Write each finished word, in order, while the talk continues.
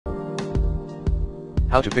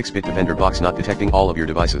How to fix Bitdefender Box not detecting all of your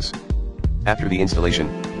devices. After the installation,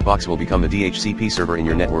 Box will become the DHCP server in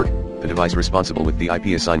your network, the device responsible with the IP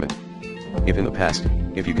assignment. If in the past,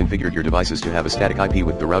 if you configured your devices to have a static IP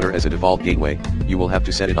with the router as a default gateway, you will have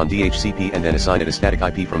to set it on DHCP and then assign it a static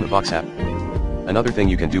IP from the Box app. Another thing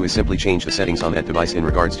you can do is simply change the settings on that device in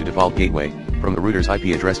regards to default gateway, from the router's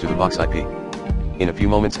IP address to the Box IP. In a few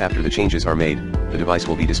moments after the changes are made, the device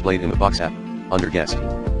will be displayed in the Box app, under Guest.